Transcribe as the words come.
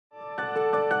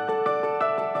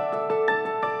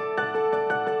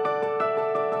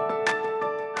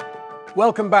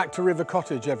Welcome back to River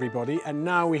Cottage, everybody, and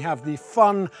now we have the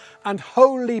fun and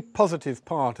wholly positive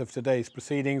part of today's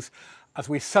proceedings as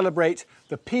we celebrate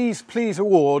the Peas Please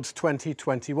Awards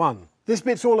 2021. This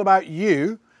bit's all about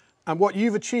you and what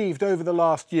you've achieved over the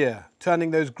last year,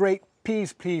 turning those great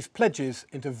Peas Please pledges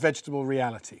into vegetable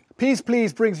reality. Peas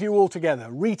Please brings you all together,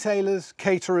 retailers,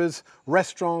 caterers,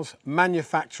 restaurants,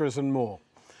 manufacturers and more,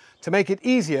 to make it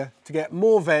easier to get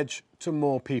more veg to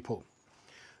more people.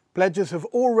 Pledges have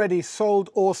already sold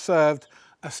or served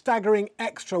a staggering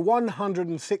extra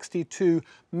 162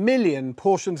 million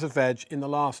portions of veg in the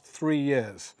last 3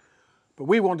 years. But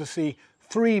we want to see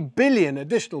 3 billion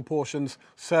additional portions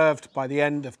served by the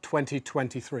end of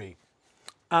 2023.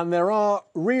 And there are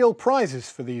real prizes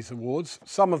for these awards.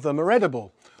 Some of them are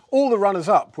edible. All the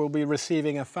runners-up will be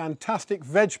receiving a fantastic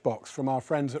veg box from our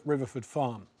friends at Riverford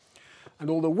Farm. And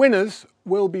all the winners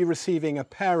will be receiving a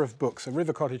pair of books, a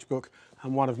River Cottage book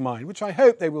and one of mine, which I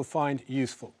hope they will find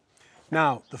useful.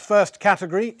 Now, the first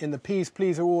category in the Peas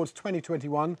Please Awards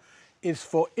 2021 is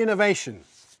for innovation.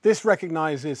 This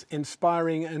recognises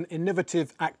inspiring and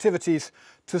innovative activities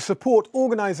to support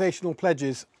organisational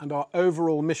pledges and our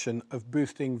overall mission of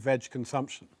boosting veg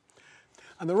consumption.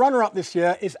 And the runner-up this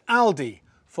year is Aldi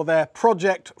for their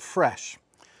Project Fresh.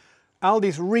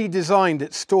 Aldi's redesigned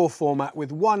its store format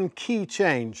with one key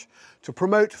change: to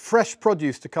promote fresh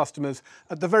produce to customers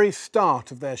at the very start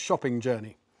of their shopping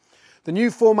journey. The new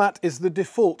format is the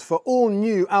default for all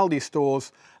new Aldi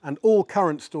stores, and all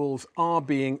current stores are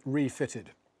being refitted.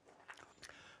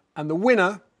 And the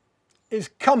winner is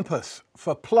Compass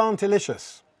for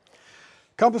Plantilicious.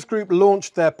 Compass Group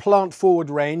launched their plant-forward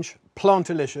range,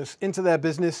 Plantilicious, into their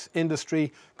business,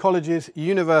 industry, colleges,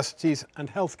 universities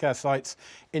and healthcare sites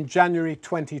in January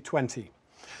 2020.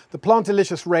 The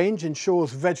Plantilicious range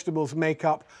ensures vegetables make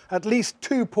up at least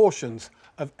 2 portions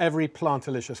of every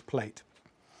Plantilicious plate.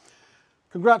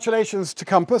 Congratulations to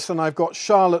Compass, and I've got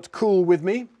Charlotte Cool with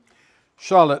me.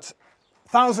 Charlotte,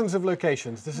 thousands of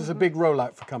locations. This is a big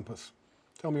rollout for Compass.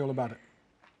 Tell me all about it.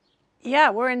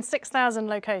 Yeah, we're in 6,000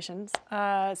 locations.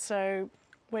 So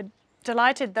we're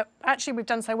delighted that actually we've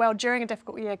done so well during a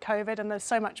difficult year, COVID, and there's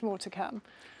so much more to come.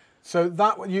 So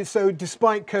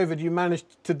despite COVID, you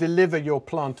managed to deliver your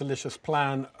Plantilicious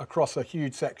plan across a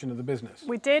huge section of the business.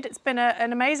 We did. It's been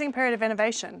an amazing period of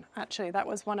innovation, actually. That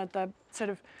was one of the sort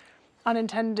of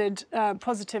unintended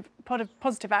positive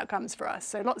outcomes for us.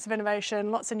 So lots of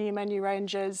innovation, lots of new menu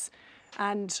ranges,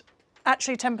 and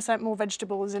actually 10% more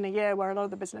vegetables in a year where a lot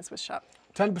of the business was shut.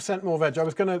 10% more veg. I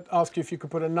was going to ask you if you could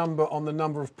put a number on the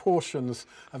number of portions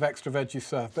of extra veg you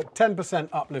serve, but 10%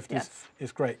 uplift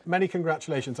is great. Many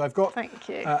congratulations. I've got Thank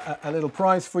you. A little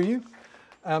prize for you.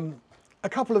 A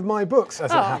couple of my books,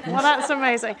 as it happens. Well, that's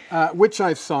amazing. Which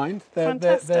I've signed.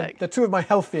 Fantastic. They're 2 of my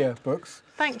healthier books.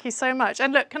 Thank you so much.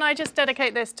 And look, can I just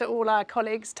dedicate this to all our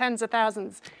colleagues, tens of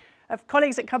thousands of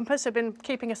colleagues at Compass who have been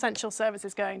keeping essential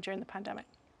services going during the pandemic.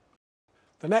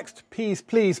 The next Peas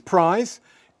Please prize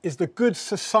is the Good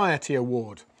Society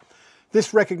Award.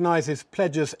 This recognises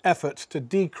pledges' efforts to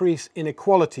decrease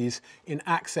inequalities in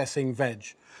accessing veg,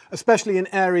 especially in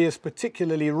areas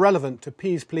particularly relevant to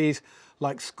Peas Please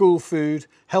like school food,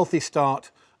 Healthy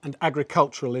Start and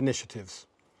agricultural initiatives.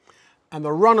 And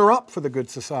the runner-up for the Good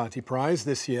Society Prize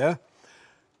this year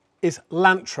is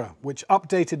Lantra, which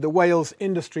updated the Wales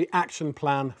Industry Action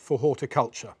Plan for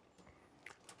Horticulture.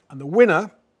 And the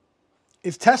winner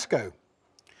is Tesco.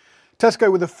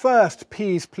 Tesco were the first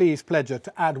Peas Please pledger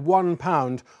to add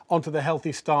 £1 onto the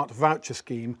Healthy Start voucher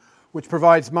scheme, which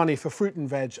provides money for fruit and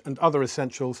veg and other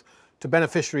essentials to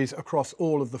beneficiaries across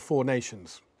all of the 4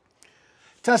 nations.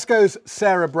 Tesco's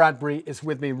Sarah Bradbury is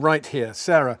with me right here.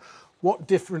 Sarah, what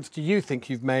difference do you think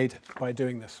you've made by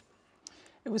doing this?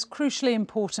 It was crucially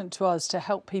important to us to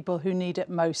help people who need it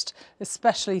most,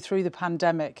 especially through the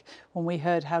pandemic when we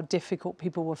heard how difficult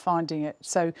people were finding it.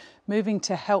 So moving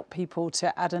to help people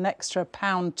to add an extra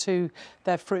 £1 to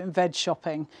their fruit and veg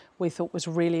shopping, we thought was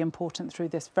really important through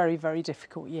this very, very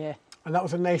difficult year. And that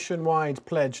was a nationwide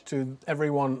pledge to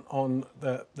everyone on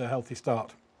the Healthy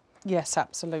Start. Yes,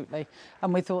 absolutely.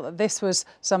 And we thought that this was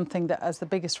something that, as the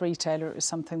biggest retailer, it was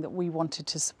something that we wanted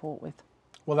to support with.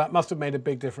 Well, that must have made a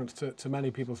big difference to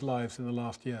many people's lives in the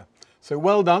last year. So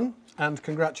well done and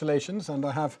congratulations. And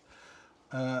I have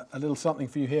a little something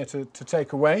for you here to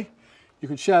take away. You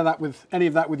could share that with any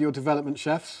of that with your development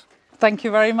chefs. Thank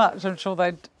you very much. I'm sure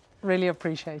they'd really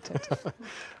appreciate it.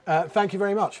 Thank you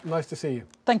very much. Nice to see you.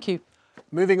 Thank you.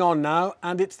 Moving on now,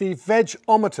 and it's the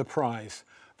Vegometer Prize.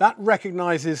 That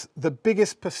recognises the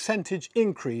biggest percentage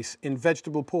increase in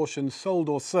vegetable portions sold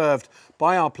or served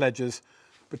by our pledgers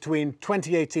between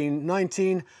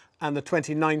 2018-19 and the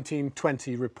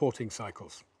 2019-20 reporting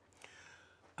cycles.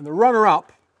 And the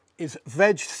runner-up is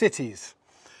Veg Cities.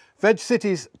 Veg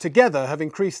Cities together have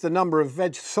increased the number of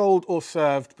veg sold or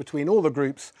served between all the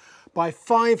groups by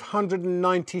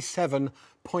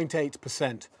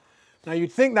 597.8%. Now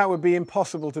you'd think that would be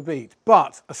impossible to beat,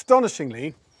 but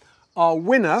astonishingly, our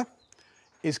winner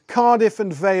is Cardiff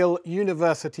and Vale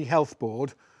University Health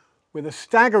Board with a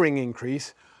staggering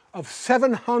increase of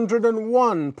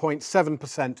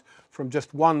 701.7% from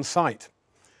just one site.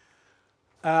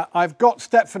 I've got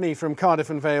Stephanie from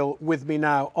Cardiff and Vale with me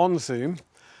now on Zoom.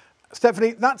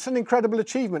 Stephanie, that's an incredible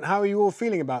achievement. How are you all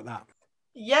feeling about that?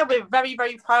 Yeah, we're very,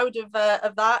 very proud of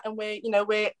that, and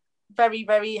we're very,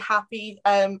 very happy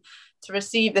to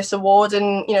receive this award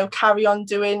and carry on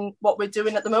doing what we're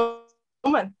doing at the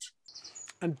moment.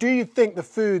 And do you think the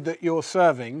food that you're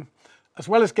serving, as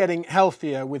well as getting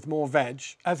healthier with more veg,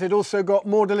 has it also got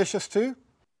more delicious too?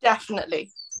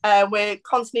 Definitely. We're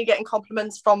constantly getting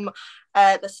compliments from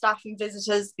the staff and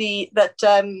visitors that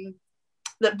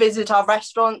visit our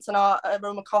restaurants and our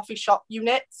aroma coffee shop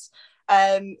units.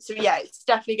 So yeah, it's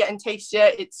definitely getting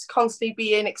tastier. It's constantly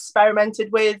being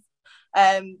experimented with,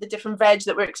 the different veg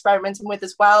that we're experimenting with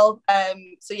as well.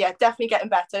 So yeah, definitely getting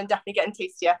better and definitely getting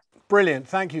tastier. Brilliant.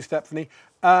 Thank you, Stephanie.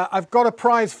 I've got a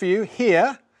prize for you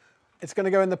here. It's going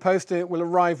to go in the post and it will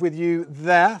arrive with you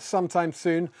there sometime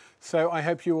soon. So I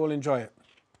hope you all enjoy it.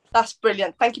 That's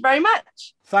brilliant. Thank you very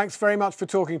much. Thanks very much for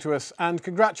talking to us, and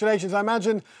congratulations. I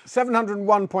imagine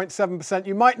 701.7%.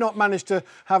 You might not manage to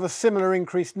have a similar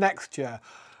increase next year,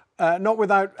 not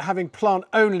without having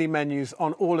plant-only menus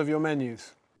on all of your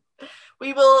menus.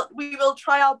 We will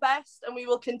try our best, and we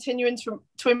will continue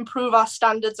to improve our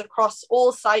standards across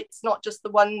all sites, not just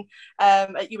the one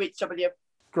at UHW.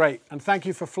 Great, and thank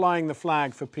you for flying the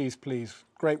flag for Peas Please.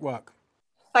 Great work.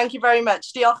 Thank you very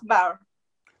much. Diolch yn fawr.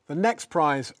 The next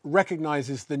prize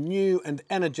recognises the new and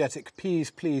energetic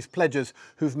Peas Please pledgers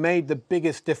who've made the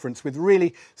biggest difference with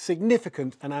really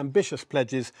significant and ambitious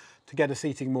pledges to get us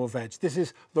eating more veg. This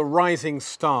is the Rising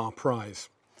Star Prize.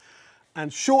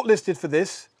 And shortlisted for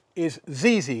this is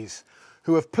Zizi's,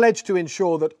 who have pledged to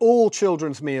ensure that all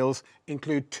children's meals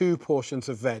include 2 portions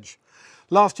of veg.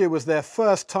 Last year was their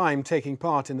first time taking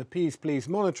part in the Peas Please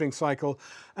monitoring cycle,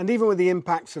 and even with the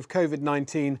impacts of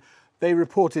COVID-19, they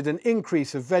reported an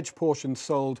increase of veg portions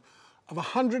sold of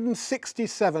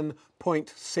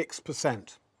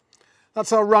 167.6%.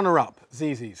 That's our runner-up,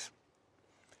 Zizi's.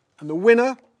 And the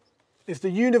winner is the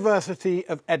University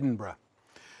of Edinburgh.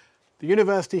 The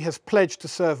university has pledged to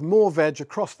serve more veg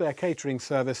across their catering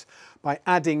service by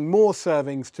adding more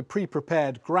servings to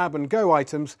pre-prepared grab-and-go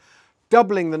items,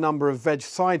 doubling the number of veg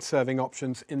side-serving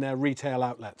options in their retail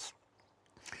outlets.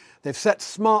 They've set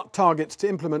smart targets to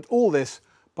implement all this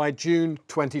by June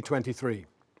 2023.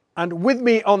 And with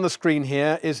me on the screen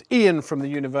here is Ian from the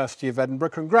University of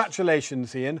Edinburgh.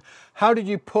 Congratulations, Ian. How did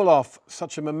you pull off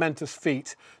such a momentous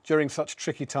feat during such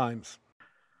tricky times?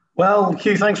 Well,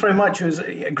 Hugh, thanks very much. It was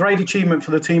a great achievement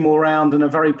for the team all round and a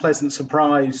very pleasant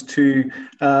surprise to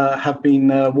have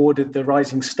been awarded the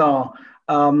Rising Star,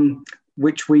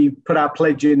 which we put our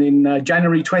pledge in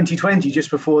January 2020,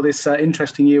 just before this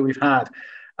interesting year we've had.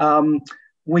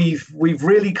 We've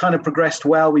really kind of progressed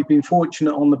well. We've been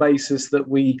fortunate on the basis that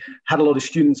we had a lot of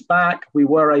students back. We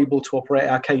were able to operate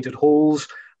our catered halls,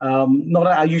 not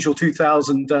at our usual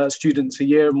 2,000 students a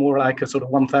year, more like a sort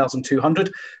of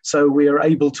 1,200. So we are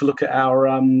able to look at our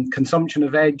consumption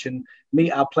of veg and meet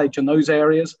our pledge in those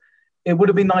areas. It would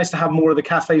have been nice to have more of the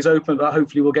cafes open, but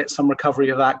hopefully we'll get some recovery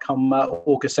of that come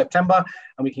August, September,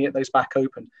 and we can get those back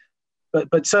open.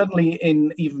 But certainly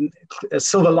in even a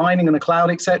silver lining and a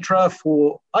cloud, etc.,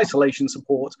 for isolation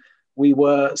support, we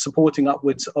were supporting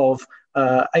upwards of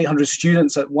 800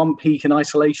 students at one peak in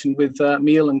isolation with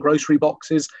meal and grocery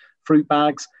boxes, fruit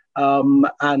bags,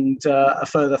 and a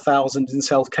further 1,000 in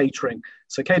self-catering.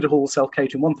 So catered hall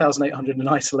self-catering, 1,800 in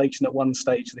isolation at one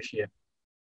stage this year.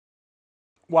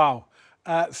 Wow.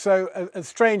 So a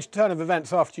strange turn of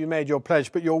events after you made your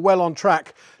pledge, but you're well on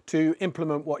track to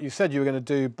implement what you said you were going to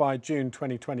do by June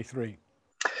 2023.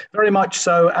 Very much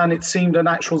so, and it seemed a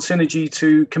natural synergy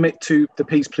to commit to the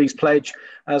Peas Please pledge,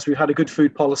 as we've had a good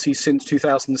food policy since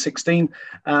 2016,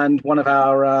 and one of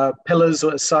our pillars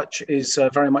as such is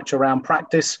very much around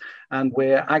practice, and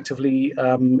we're actively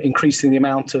increasing the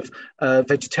amount of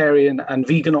vegetarian and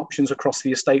vegan options across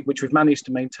the estate, which we've managed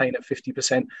to maintain at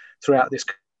 50% throughout this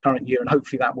current year, and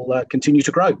hopefully that will continue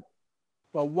to grow.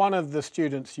 Well, one of the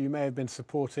students you may have been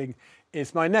supporting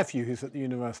is my nephew who's at the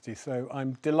university, so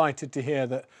I'm delighted to hear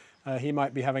that he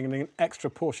might be having an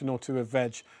extra portion or two of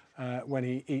veg when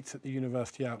he eats at the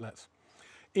university outlets.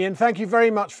 Ian, thank you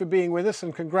very much for being with us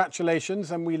and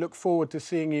congratulations, and we look forward to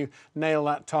seeing you nail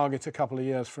that target a couple of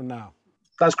years from now.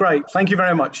 That's great. Thank you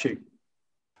very much, Hugh.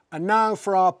 And now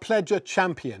for our Pledger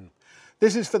Champion.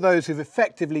 This is for those who've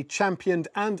effectively championed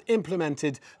and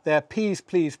implemented their Peas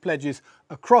Please pledges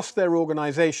across their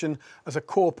organisation as a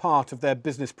core part of their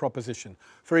business proposition.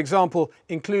 For example,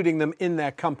 including them in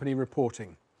their company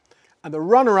reporting. And the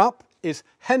runner-up is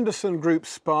Henderson Group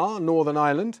Spa, Northern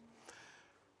Ireland.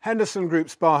 Henderson Group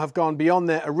Spa have gone beyond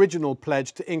their original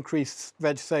pledge to increase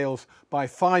veg sales by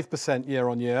 5% year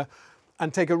on year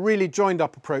and take a really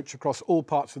joined-up approach across all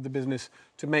parts of the business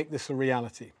to make this a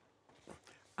reality.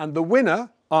 And the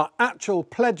winner, our actual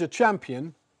Pledger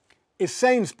champion, is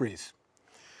Sainsbury's.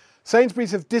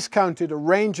 Sainsbury's have discounted a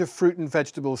range of fruit and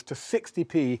vegetables to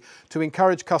 60p to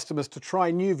encourage customers to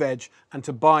try new veg and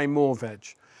to buy more veg.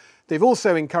 They've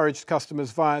also encouraged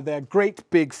customers via their Great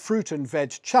Big Fruit and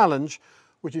Veg Challenge,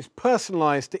 which is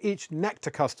personalised to each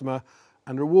Nectar customer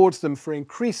and rewards them for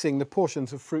increasing the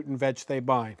portions of fruit and veg they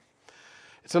buy.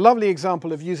 It's a lovely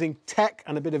example of using tech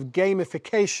and a bit of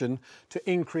gamification to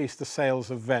increase the sales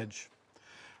of veg.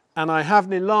 And I have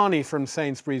Nilani from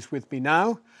Sainsbury's with me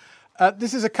now.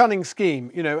 This is a cunning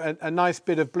scheme, you know, a nice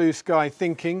bit of blue sky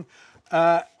thinking.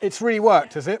 It's really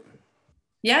worked, has it?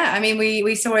 Yeah, I mean,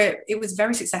 we saw it. It was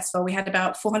very successful. We had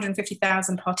about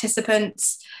 450,000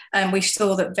 participants. We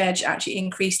saw that veg actually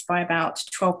increased by about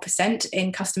 12%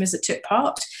 in customers that took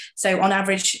part. So on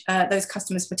average, those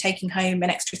customers were taking home an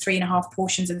extra 3.5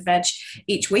 portions of veg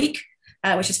each week,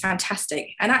 which is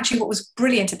fantastic. And actually what was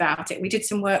brilliant about it, we did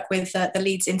some work with the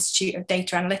Leeds Institute of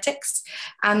Data Analytics.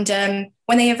 And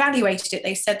when they evaluated it,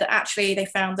 they said that actually they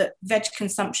found that veg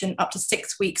consumption up to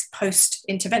 6 weeks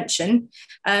post-intervention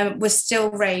was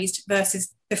still raised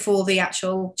versus before the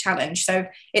actual challenge. So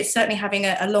it's certainly having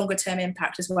a longer term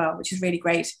impact as well, which is really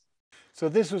great. So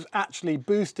this was actually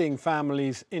boosting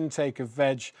families' intake of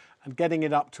veg and getting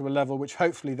it up to a level which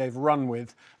hopefully they've run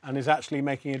with and is actually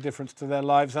making a difference to their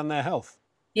lives and their health.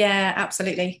 Yeah,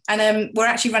 absolutely. And we're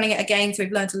actually running it again. So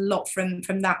we've learned a lot from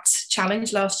that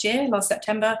challenge last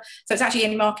September. So it's actually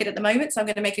in market at the moment. So I'm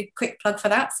going to make a quick plug for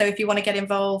that. So if you want to get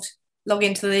involved, log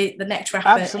into the Nectar app.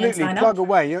 Absolutely, and sign plug up.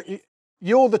 away.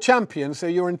 You're the champion, so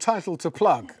you're entitled to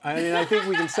plug. I mean, I think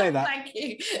we can say that. Thank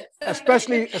you.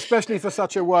 especially for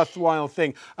such a worthwhile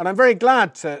thing. And I'm very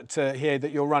glad to hear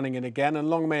that you're running it again, and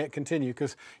long may it continue,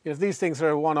 because if these things are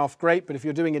a one-off, great, but if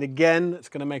you're doing it again, it's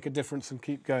going to make a difference and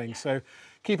keep going. So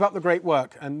keep up the great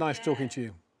work, and nice talking to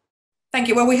you. Thank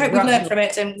you. Well, we hope we've learned from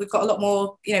it, and we've got a lot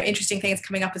more, interesting things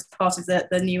coming up as part of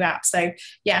the new app. So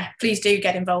yeah, please do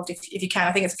get involved if you can.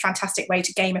 I think it's a fantastic way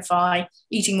to gamify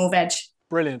eating more veg.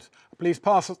 Brilliant. Please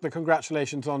pass the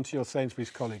congratulations on to your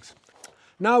Sainsbury's colleagues.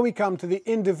 Now we come to the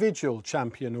Individual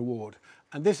Champion Award,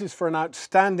 and this is for an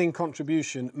outstanding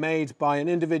contribution made by an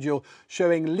individual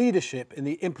showing leadership in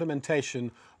the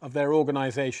implementation of their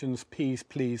organisation's Peas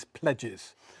Please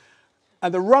pledges.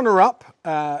 And the runner-up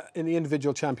in the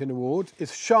Individual Champion Award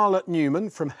is Charlotte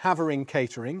Newman from Havering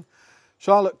Catering.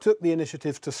 Charlotte took the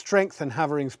initiative to strengthen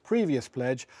Havering's previous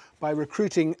pledge by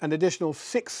recruiting an additional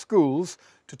 6 schools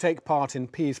to take part in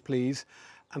Peas Please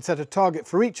and set a target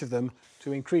for each of them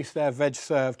to increase their veg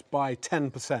served by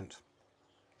 10%.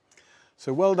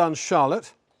 So well done,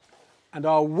 Charlotte. And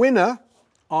our winner,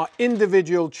 our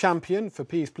individual champion for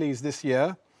Peas Please this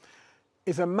year,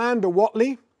 is Amanda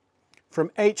Watley from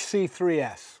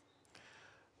HC3S.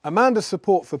 Amanda's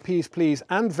support for Peas Please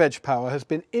and Veg Power has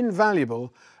been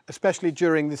invaluable, especially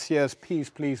during this year's Peas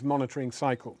Please monitoring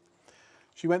cycle.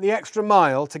 She went the extra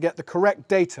mile to get the correct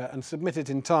data and submit it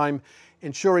in time,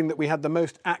 ensuring that we had the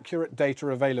most accurate data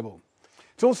available.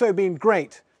 It's also been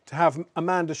great to have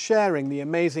Amanda sharing the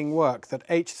amazing work that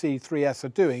HC3S are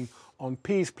doing on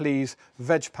Peas Please,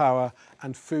 Veg Power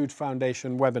and Food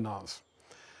Foundation webinars.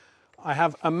 I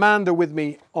have Amanda with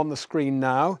me on the screen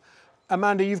now.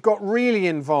 Amanda, you've got really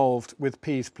involved with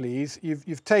Peas Please.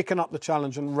 You've taken up the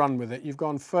challenge and run with it. You've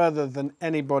gone further than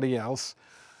anybody else.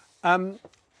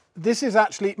 This is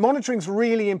actually, monitoring's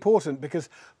really important because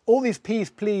all these Peas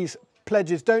Please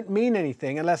pledges don't mean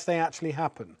anything unless they actually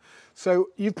happen. So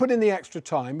you've put in the extra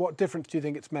time. What difference do you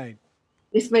think it's made?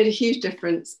 It's made a huge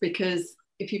difference because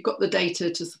if you've got the data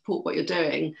to support what you're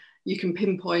doing, you can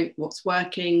pinpoint what's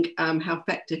working, how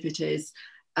effective it is,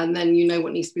 and then you know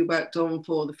what needs to be worked on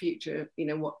for the future,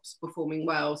 what's performing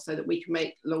well, so that we can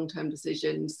make long-term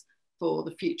decisions for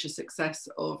the future success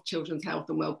of children's health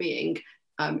and well-being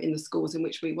in the schools in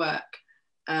which we work,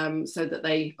 so that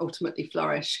they ultimately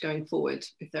flourish going forward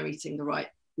if they're eating the right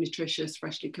nutritious,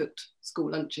 freshly cooked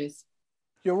school lunches.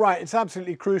 You're right, it's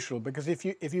absolutely crucial because if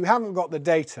you haven't got the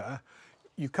data,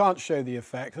 you can't show the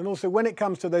effect. And also when it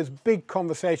comes to those big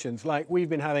conversations like we've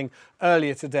been having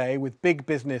earlier today with big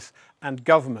business and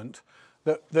government,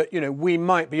 that you know, we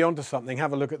might be onto something.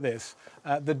 Have a look at this.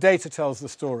 The data tells the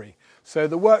story. So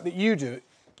the work that you do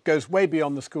goes way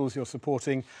beyond the schools you're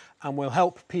supporting and will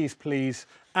help Peas Please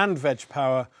and Veg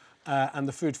Power and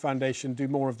the Food Foundation do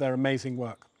more of their amazing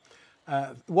work.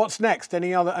 What's next?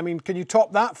 Any other, I mean, can you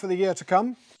top that for the year to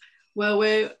come? Well,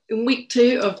 we're in week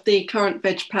 2 of the current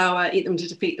Veg Power Eat Them to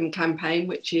Defeat Them campaign,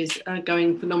 which is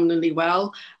going phenomenally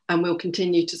well, and we'll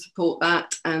continue to support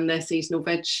that and their seasonal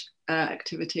veg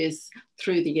activities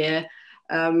through the year.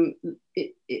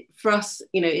 For us,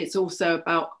 you know, it's also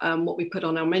about what we put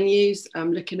on our menus,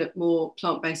 looking at more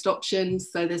plant-based options.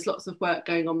 So there's lots of work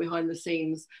going on behind the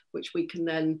scenes, which we can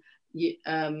then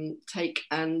take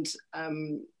and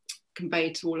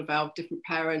convey to all of our different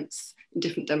parents in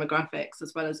different demographics,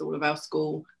 as well as all of our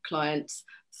school clients,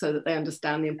 so that they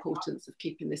understand the importance of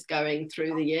keeping this going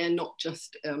through the year, not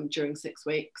just during 6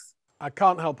 weeks. I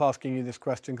can't help asking you this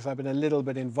question because I've been a little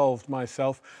bit involved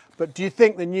myself, but do you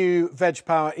think the new Veg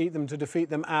Power Eat Them to Defeat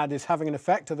Them ad is having an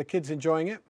effect? Are the kids enjoying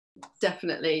it?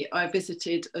 Definitely. I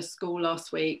visited a school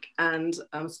last week and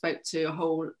spoke to a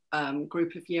whole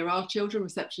group of Year R children,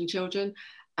 reception children,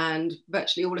 and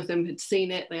virtually all of them had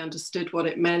seen it. They understood what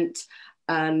it meant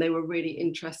and they were really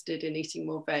interested in eating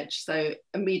more veg. So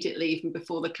immediately, even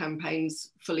before the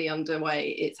campaign's fully underway,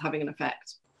 it's having an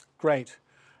effect. Great.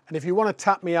 And if you want to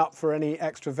tap me up for any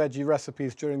extra veggie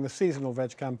recipes during the seasonal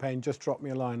veg campaign, just drop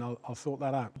me a line. I'll sort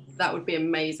that out. That would be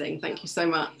amazing. Thank you so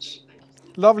much.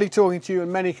 Lovely talking to you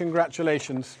and many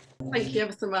congratulations. Thank you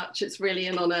ever so much. It's really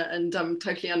an honour and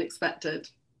totally unexpected.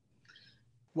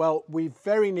 Well, we've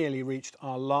very nearly reached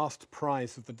our last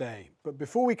prize of the day. But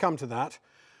before we come to that,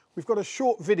 we've got a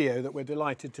short video that we're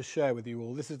delighted to share with you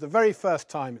all. This is the very first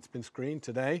time it's been screened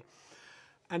today.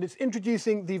 And it's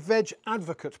introducing the Veg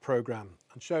Advocate programme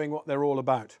and showing what they're all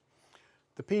about.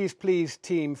 The Peas Please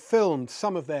team filmed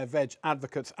some of their veg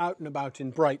advocates out and about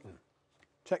in Brighton.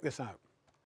 Check this out.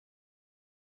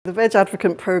 The Veg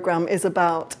Advocate programme is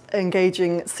about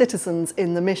engaging citizens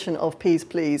in the mission of Peas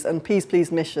Please, and Peas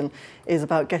Please mission is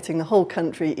about getting the whole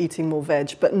country eating more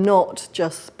veg, but not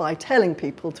just by telling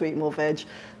people to eat more veg.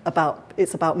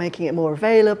 It's about making it more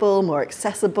available, more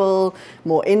accessible,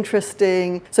 more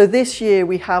interesting. So this year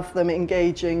we have them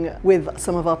engaging with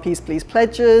some of our Peas Please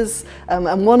pledges,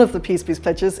 and one of the Peas Please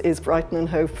pledges is Brighton and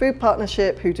Hove Food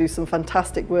Partnership, who do some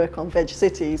fantastic work on veg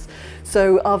cities.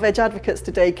 So our veg advocates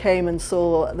today came and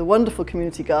saw the wonderful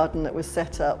community garden that was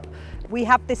set up. We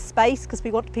have this space because we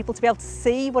want people to be able to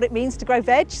see what it means to grow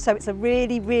veg, so it's a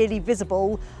really, really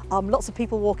visible, lots of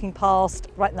people walking past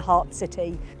right in the heart of the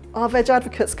city. Our veg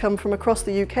advocates come from across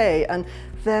the UK, and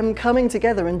them coming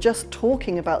together and just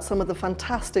talking about some of the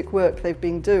fantastic work they've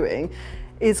been doing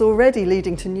is already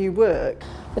leading to new work.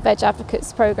 The Veg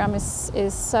Advocates programme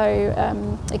is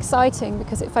so exciting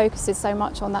because it focuses so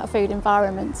much on that food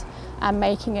environment and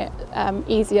making it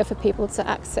easier for people to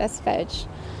access veg.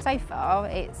 So far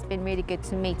it's been really good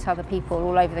to meet other people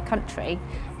all over the country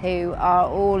who are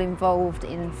all involved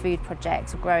in food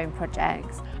projects or growing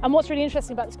projects. And what's really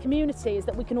interesting about this community is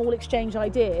that we can all exchange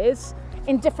ideas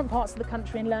in different parts of the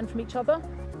country and learn from each other.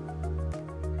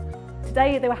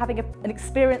 Today they were having an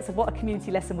experience of what a community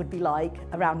lesson would be like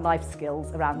around life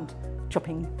skills, around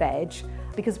chopping veg,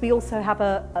 because we also have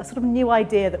a sort of new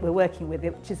idea that we're working with,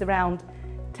 which is around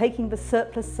taking the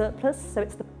surplus, so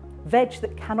it's the veg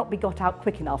that cannot be got out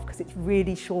quick enough because it's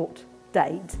really short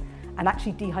date, and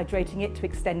actually dehydrating it to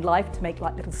extend life to make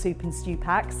like little soup and stew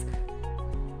packs.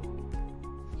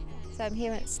 So I'm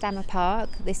here at Stammer Park.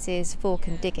 This is Fork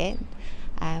and Dig It,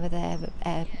 where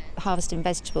they're harvesting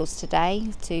vegetables today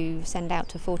to send out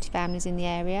to 40 families in the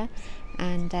area,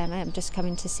 and I'm just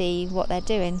coming to see what they're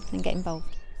doing and get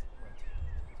involved.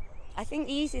 I think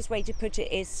the easiest way to put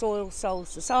it is Soil, Soul,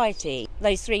 Society.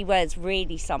 Those 3 words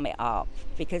really sum it up,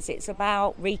 because it's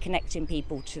about reconnecting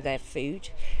people to their food,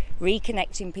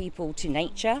 reconnecting people to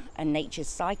nature and nature's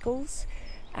cycles,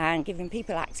 and giving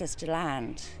people access to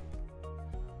land.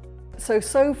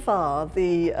 So far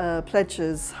the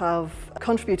pledges have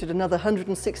contributed another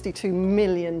 162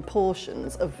 million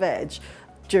portions of veg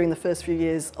during the first few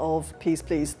years of Peas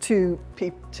Please to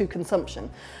consumption.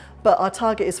 But our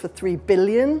target is for 3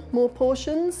 billion more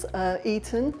portions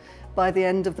eaten by the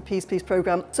end of the Peas Please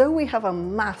programme. So we have a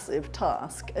massive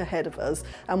task ahead of us,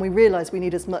 and we realise we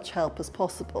need as much help as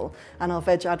possible, and our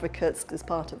Veg Advocates is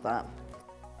part of that.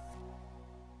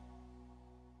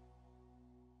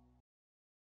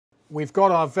 We've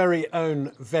got our very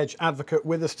own Veg Advocate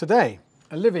with us today,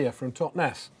 Olivia from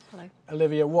Totnes. Hello.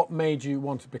 Olivia, what made you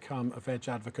want to become a veg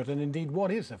advocate, and indeed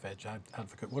what is a veg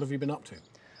advocate? What have you been up to?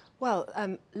 Well,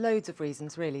 loads of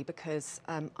reasons really, because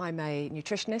I'm a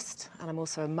nutritionist and I'm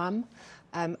also a mum,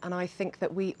 and I think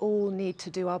that we all need to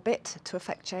do our bit to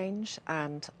affect change,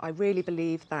 and I really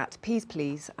believe that Peas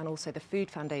Please and also the Food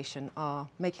Foundation are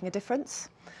making a difference.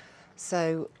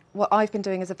 So what I've been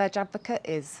doing as a veg advocate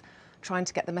is trying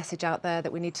to get the message out there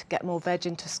that we need to get more veg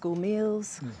into school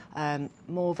meals,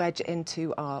 more veg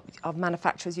into our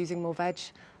manufacturers using more veg,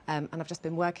 and I've just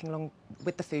been working along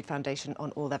with the Food Foundation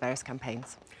on all their various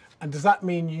campaigns. And does that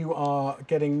mean you are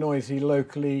getting noisy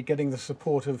locally, getting the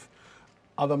support of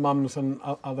other mums and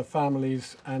other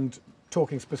families, and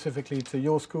talking specifically to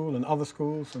your school and other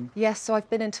schools? And yes, so I've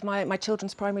been into my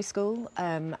children's primary school,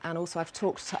 and also I've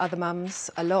talked to other mums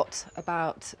a lot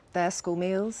about their school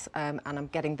meals, and I'm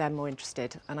getting them more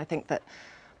interested. And I think that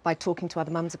by talking to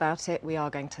other mums about it, we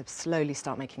are going to slowly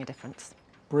start making a difference.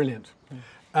 Brilliant.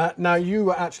 Now, you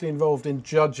were actually involved in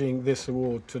judging this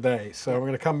award today, so we're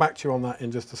going to come back to you on that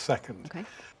in just a second. Okay.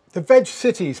 The Veg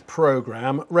Cities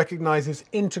programme recognises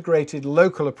integrated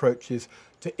local approaches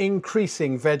to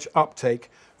increasing veg uptake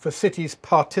for cities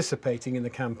participating in the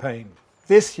campaign.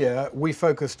 This year, we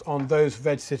focused on those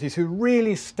veg cities who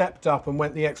really stepped up and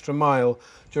went the extra mile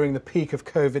during the peak of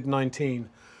COVID-19,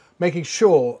 making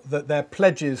sure that their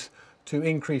pledges to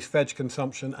increase veg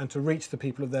consumption and to reach the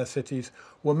people of their cities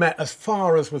were met as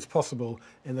far as was possible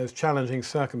in those challenging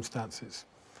circumstances.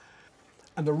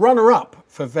 And the runner-up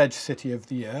for Veg City of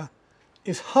the Year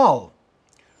is Hull.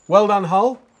 Well done,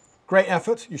 Hull. Great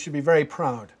effort. You should be very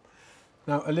proud.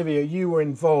 Now, Olivia, you were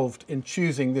involved in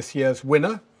choosing this year's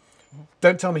winner.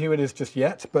 Don't tell me who it is just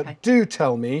yet, but do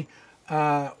tell me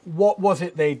what was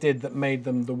it they did that made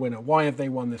them the winner? Why have they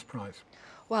won this prize?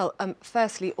 Well,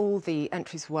 firstly, all the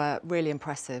entries were really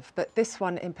impressive, but this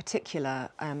one in particular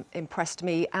impressed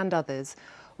me and others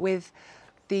with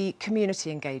the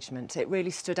community engagement. It really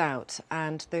stood out,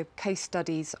 and the case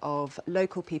studies of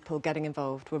local people getting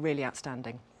involved were really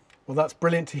outstanding. Well, that's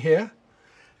brilliant to hear.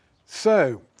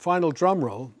 So, final drum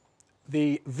roll,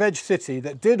 the Veg City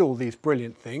that did all these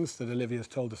brilliant things that Olivia's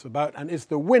told us about and is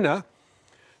the winner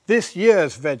this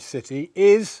year's Veg City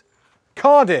is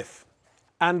Cardiff.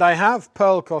 And I have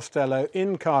Pearl Costello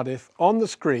in Cardiff on the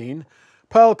screen.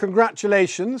 Pearl,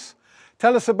 congratulations.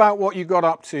 Tell us about what you got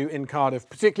up to in Cardiff,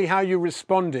 particularly how you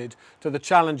responded to the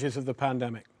challenges of the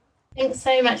pandemic. Thanks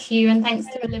so much, Hugh, and thanks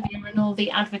to Olivia and all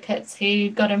the advocates who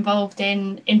got involved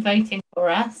in voting for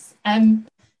us.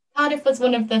 Cardiff was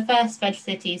one of the first veg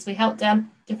cities. We helped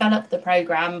develop the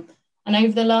programme, and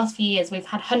over the last few years we've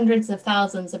had hundreds of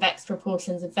thousands of extra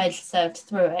portions of veg served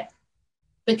through it.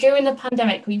 But during the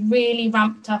pandemic, we really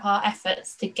ramped up our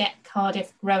efforts to get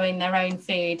Cardiff growing their own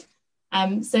food.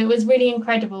 So it was really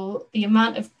incredible the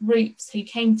amount of groups who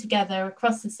came together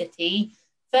across the city,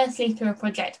 firstly through a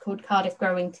project called Cardiff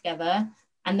Growing Together,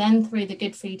 and then through the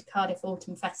Good Food Cardiff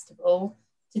Autumn Festival,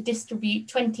 to distribute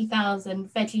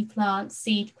 20,000 veggie plant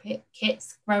seed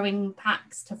kits, growing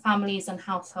packs to families and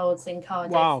households in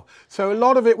Cardiff. Wow. So a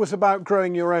lot of it was about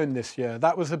growing your own this year.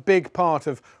 That was a big part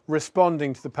of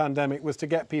responding to the pandemic, was to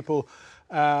get people,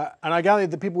 and I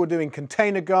gathered that people were doing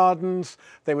container gardens,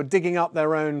 they were digging up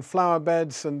their own flower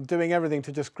beds and doing everything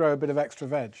to just grow a bit of extra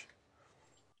veg.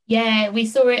 Yeah, we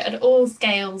saw it at all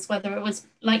scales, whether it was,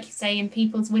 like you say, in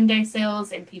people's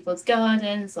windowsills, in people's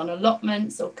gardens, on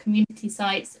allotments or community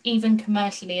sites, even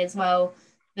commercially as well.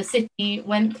 The city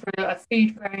went through a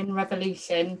food growing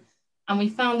revolution, and we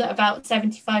found that about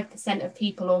 75% of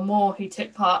people or more who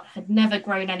took part had never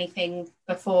grown anything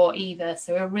before either.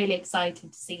 So we're really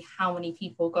excited to see how many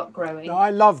people got growing. No,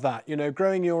 I love that. You know,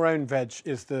 growing your own veg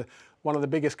is one of the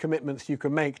biggest commitments you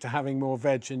can make to having more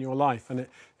veg in your life, and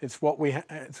it's what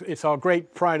it's our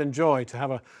great pride and joy to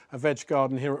have a veg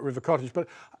garden here at River Cottage. But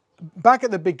back at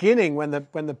the beginning, when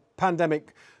the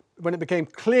pandemic, when it became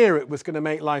clear it was going to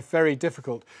make life very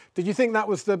difficult, did you think that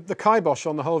was the kibosh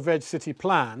on the whole Veg City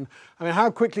plan? I mean,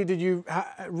 how quickly did you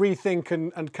rethink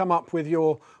and come up with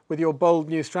your bold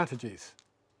new strategies?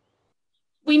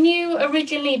 We knew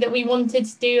originally that we wanted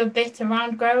to do a bit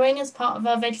around growing as part of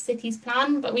our Veg Cities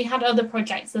plan, but we had other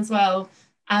projects as well.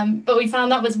 But we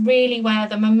found that was really where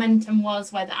the momentum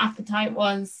was, where the appetite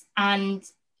was. And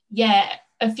yeah,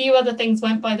 a few other things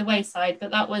went by the wayside, but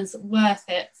that was worth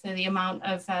it for the amount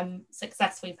of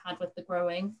success we've had with the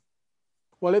growing.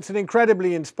 Well, it's an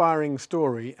incredibly inspiring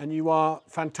story, and you are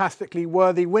fantastically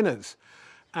worthy winners.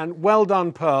 And well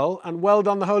done, Pearl, and well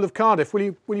done the whole of Cardiff. Will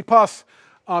you pass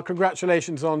our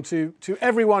congratulations on to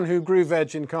everyone who grew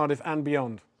veg in Cardiff and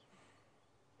beyond?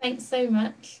 Thanks so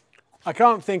much. I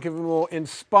can't think of a more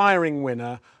inspiring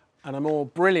winner and a more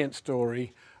brilliant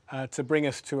story to bring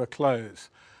us to a close.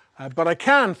 But I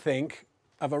can think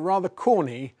of a rather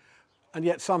corny and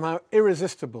yet somehow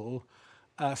irresistible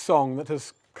song that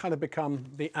has kind of become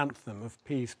the anthem of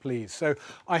Peas Please. So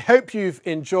I hope you've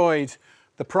enjoyed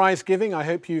the prize giving. I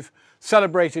hope you've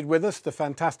celebrated with us the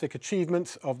fantastic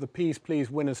achievements of the Peas Please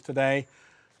winners today.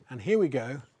 And here we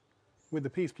go with the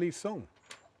Peas Please song.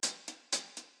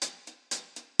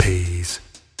 Peas,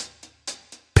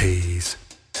 peas,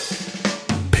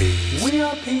 peas. We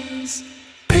are peas,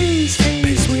 peas,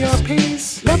 peas. We are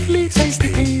peas, lovely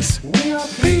tasty peas. We are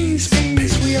peas,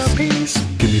 peas. We are peas.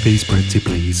 Give me peas, pretty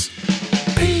please.